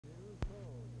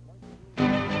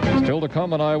Still to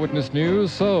come on Eyewitness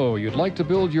News, so you'd like to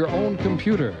build your own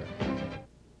computer.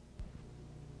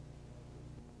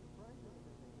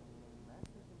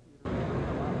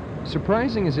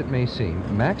 Surprising as it may seem,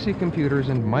 maxi computers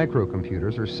and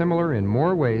microcomputers are similar in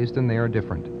more ways than they are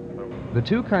different. The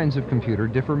two kinds of computer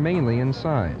differ mainly in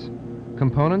size.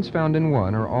 Components found in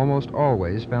one are almost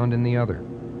always found in the other.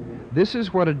 This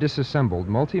is what a disassembled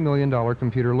multi-million-dollar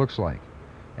computer looks like,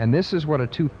 and this is what a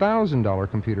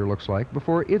 $2,000 computer looks like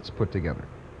before it's put together.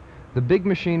 The big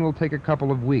machine will take a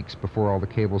couple of weeks before all the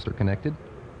cables are connected.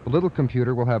 The little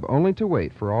computer will have only to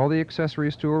wait for all the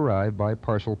accessories to arrive by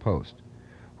parcel post.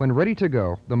 When ready to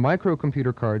go, the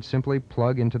microcomputer cards simply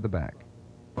plug into the back.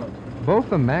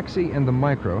 Both the Maxi and the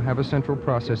Micro have a central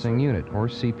processing unit, or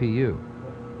CPU.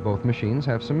 Both machines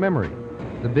have some memory.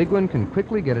 The big one can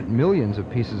quickly get at millions of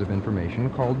pieces of information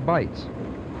called bytes.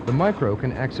 The Micro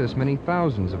can access many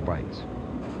thousands of bytes.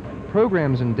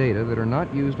 Programs and data that are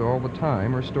not used all the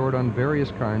time are stored on various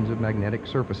kinds of magnetic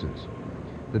surfaces.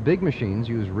 The big machines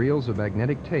use reels of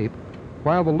magnetic tape,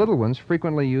 while the little ones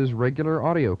frequently use regular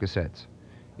audio cassettes.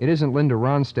 It isn't Linda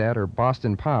Ronstadt or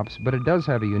Boston Pops, but it does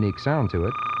have a unique sound to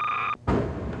it.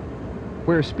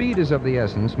 Where speed is of the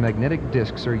essence, magnetic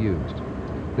disks are used.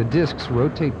 The disks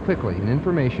rotate quickly and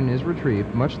information is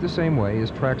retrieved much the same way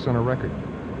as tracks on a record.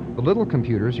 The little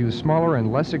computers use smaller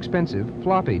and less expensive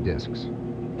floppy disks.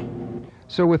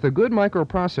 So with a good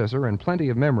microprocessor and plenty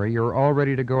of memory, you're all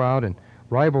ready to go out and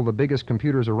rival the biggest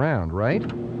computers around, right?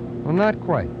 Well, not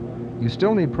quite. You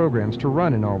still need programs to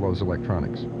run in all those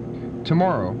electronics.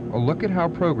 Tomorrow, a look at how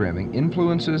programming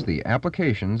influences the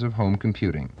applications of home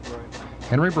computing.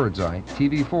 Henry Birdseye,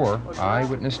 TV4,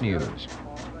 Eyewitness News.